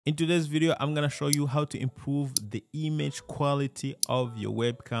In today's video, I'm going to show you how to improve the image quality of your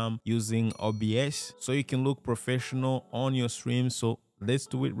webcam using OBS so you can look professional on your stream. So let's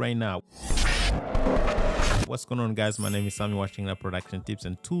do it right now. What's going on, guys? My name is Sammy, watching the production tips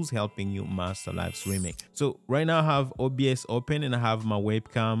and tools helping you master live streaming. So right now I have OBS open and I have my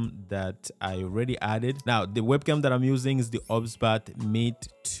webcam that I already added. Now the webcam that I'm using is the Opus Mate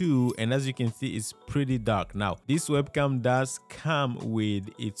 2, and as you can see, it's pretty dark. Now this webcam does come with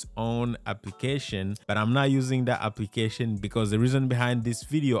its own application, but I'm not using that application because the reason behind this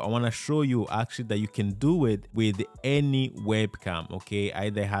video, I want to show you actually that you can do it with any webcam. Okay,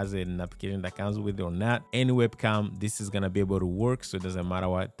 either has an application that comes with it or not. Any webcam, this is gonna be able to work, so it doesn't matter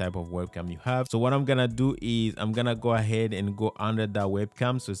what type of webcam you have. So what I'm gonna do is I'm gonna go ahead and go under that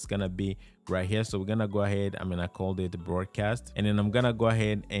webcam, so it's gonna be right here. So we're gonna go ahead, I'm gonna call it the broadcast, and then I'm gonna go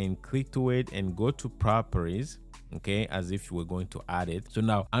ahead and click to it and go to properties, okay, as if we're going to add it. So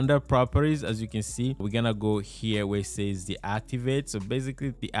now under properties, as you can see, we're gonna go here where it says deactivate. So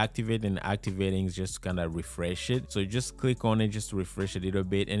basically deactivate and activating is just kind of refresh it. So you just click on it just to refresh it a little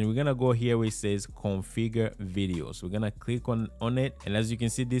bit, and we're gonna go here where it says configure video. So we're gonna click on it, and as you can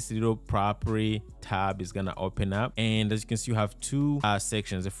see, this little property tab is gonna open up, and as you can see, you have two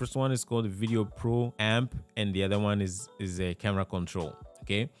sections. The first one is called Video Pro Amp, and the other one is a camera control.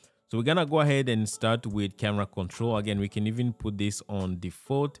 Okay, so we're gonna go ahead and start with camera control. Again, we can even put this on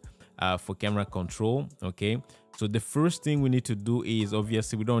default for camera control. Okay, so the first thing we need to do is,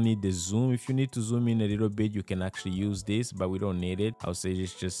 obviously we don't need the zoom. If you need to zoom in a little bit, you can actually use this, but we don't need it. I'll say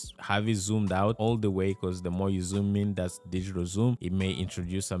just have it zoomed out all the way, because the more you zoom in, that's digital zoom, it may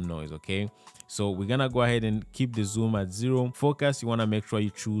introduce some noise. Okay, so we're gonna go ahead and keep the zoom at 0. Focus, you want to make sure you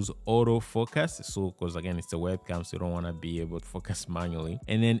choose auto focus, so because again it's a webcam, so you don't want to be able to focus manually.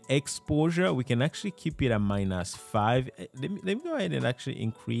 And then exposure, we can actually keep it at -5. Let me go ahead and actually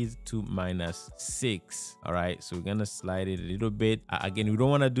increase to -6. All right, so we're gonna slide it a little bit. Again, we don't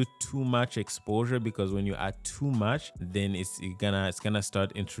want to do too much exposure, because when you add too much, then it's gonna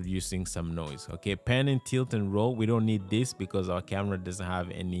start introducing some noise. Okay, pan and tilt and roll, we don't need this because our camera doesn't have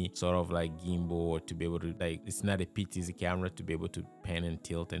any sort of like gimbal or to be able to, like, it's not a PTZ camera to be able to pan and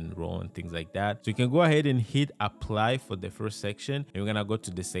tilt and roll and things like that. So you can go ahead and hit apply for the first section, and we're gonna go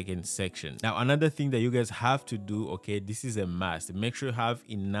to the second section. Now another thing that you guys have to do, okay, this is a must, make sure you have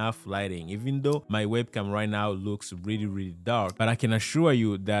enough lighting. Even though my webcam right now looks really dark, but I can assure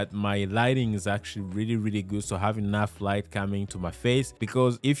you that my lighting is actually really good. So have enough light coming to my face,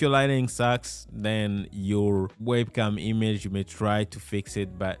 because if your lighting sucks, then your webcam image, you may try to fix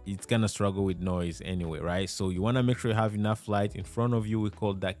it, but it's gonna struggle with noise anyway, right? So you want to make sure you have enough light in front of you. We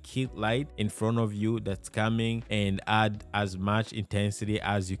call that kit light in front of you that's coming, and add as much intensity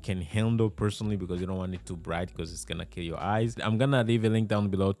as you can handle personally, because you don't want it too bright because it's gonna kill your eyes. I'm gonna leave a link down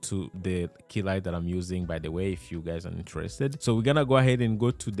below to the key light that I'm using, by the way, if you guys are interested. So we're gonna go ahead and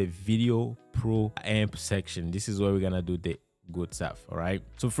go to the Video Pro Amp section. This is where we're gonna do the good stuff. All right,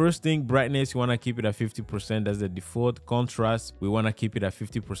 so first thing, brightness, you want to keep it at 50%. That's the default. Contrast, we want to keep it at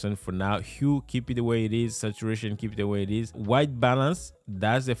 50% for now. Hue, keep it the way it is. Saturation, keep it the way it is. White balance,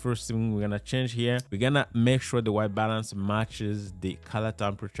 that's the first thing we're gonna change here. We're gonna make sure the white balance matches the color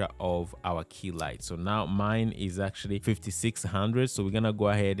temperature of our key light. So now mine is actually 5600, so we're gonna go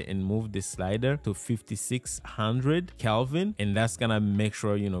ahead and move the slider to 5600 Kelvin, and that's gonna make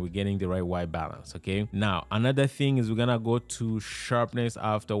sure, you know, we're getting the right white balance. Okay, now another thing is we're gonna go to sharpness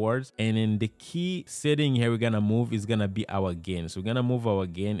afterwards, and in the key setting here we're gonna move is gonna be our gain. So we're gonna move our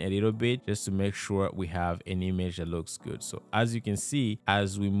gain a little bit just to make sure we have an image that looks good. So as you can see,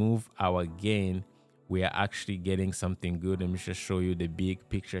 as we move our gain, we are actually getting something good. Let me just show you the big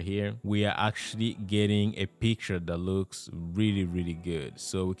picture here. We are actually getting a picture that looks really good.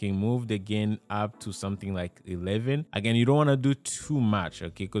 So we can move the gain up to something like 11. Again, you don't want to do too much,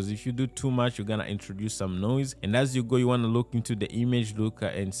 okay, because if you do too much, you're gonna introduce some noise, and as you go, you want to look into the image looker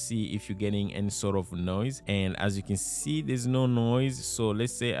and see if you're getting any sort of noise. And as you can see, there's no noise, so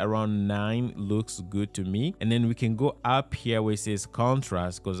let's say around 9 looks good to me. And then we can go up here where it says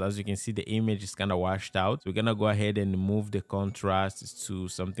contrast, because as you can see, the image is kind of washed out. So we're gonna go ahead and move the contrast to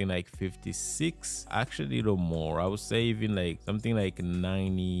something like 56, actually a little more. I would say even like something like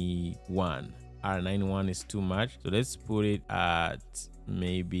 91. 91 is too much, so let's put it at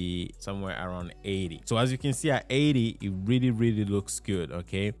maybe somewhere around 80. So as you can see at 80, it really looks good.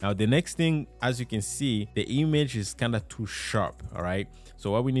 Okay, now the next thing, as you can see, the image is kind of too sharp. All right,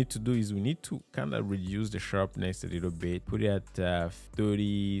 so what we need to do is we need to kind of reduce the sharpness a little bit, put it at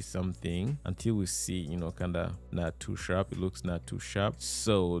 30 something until we see, you know, kind of not too sharp. It looks not too sharp.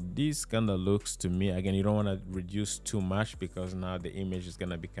 So this kind of looks to me, again, you don't want to reduce too much because now the image is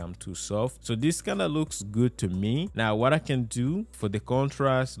gonna become too soft. So this kind of looks good to me. Now what I can do for the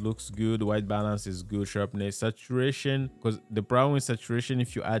contrast, looks good, white balance is good, sharpness, saturation, because the problem with saturation,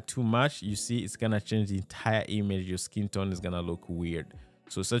 if you add too much, you see it's gonna change the entire image. Your skin tone is gonna look weird.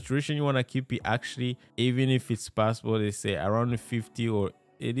 So saturation, you want to keep it actually, even if it's possible, they say around 50 or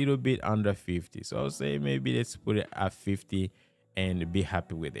a little bit under 50. So I'll say maybe let's put it at 50 and be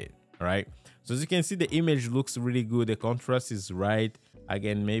happy with it. All right, so as you can see, the image looks really good, the contrast is right.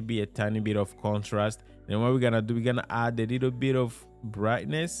 Again, maybe a tiny bit of contrast. Then what we're gonna do, we're gonna add a little bit of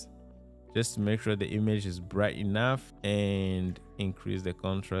brightness just to make sure the image is bright enough, and increase the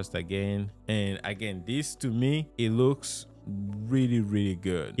contrast again. And again, this to me, it looks really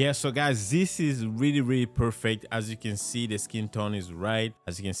good. Yeah, so guys, this is really perfect. As you can see, the skin tone is right.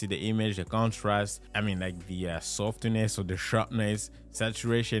 As you can see, the image, the contrast, I mean, like the softness or the sharpness,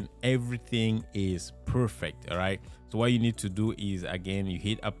 saturation, everything is perfect. All right, so what you need to do is, again, you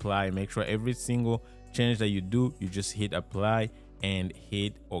hit apply. Make sure every single change that you do, you just hit apply and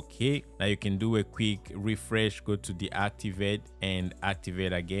hit OK. Now you can do a quick refresh, go to deactivate and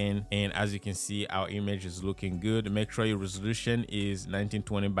activate again. And as you can see, our image is looking good. Make sure your resolution is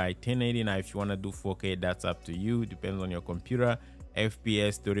 1920 by 1080. Now if you want to do 4K, that's up to you, depends on your computer.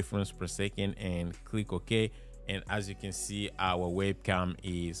 FPS 30 frames per second, and click OK. And as you can see, our webcam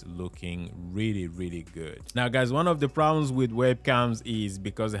is looking really good. Now guys, one of the problems with webcams is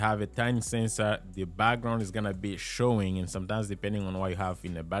because they have a tiny sensor, the background is gonna be showing, and sometimes depending on what you have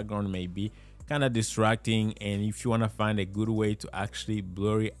in the background may be kind of distracting. And if you want to find a good way to actually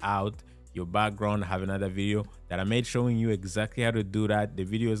blur out your background, I have another video that I made showing you exactly how to do that. The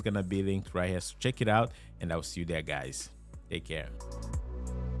video is gonna be linked right here, so check it out, and I'll see you there guys. Take care.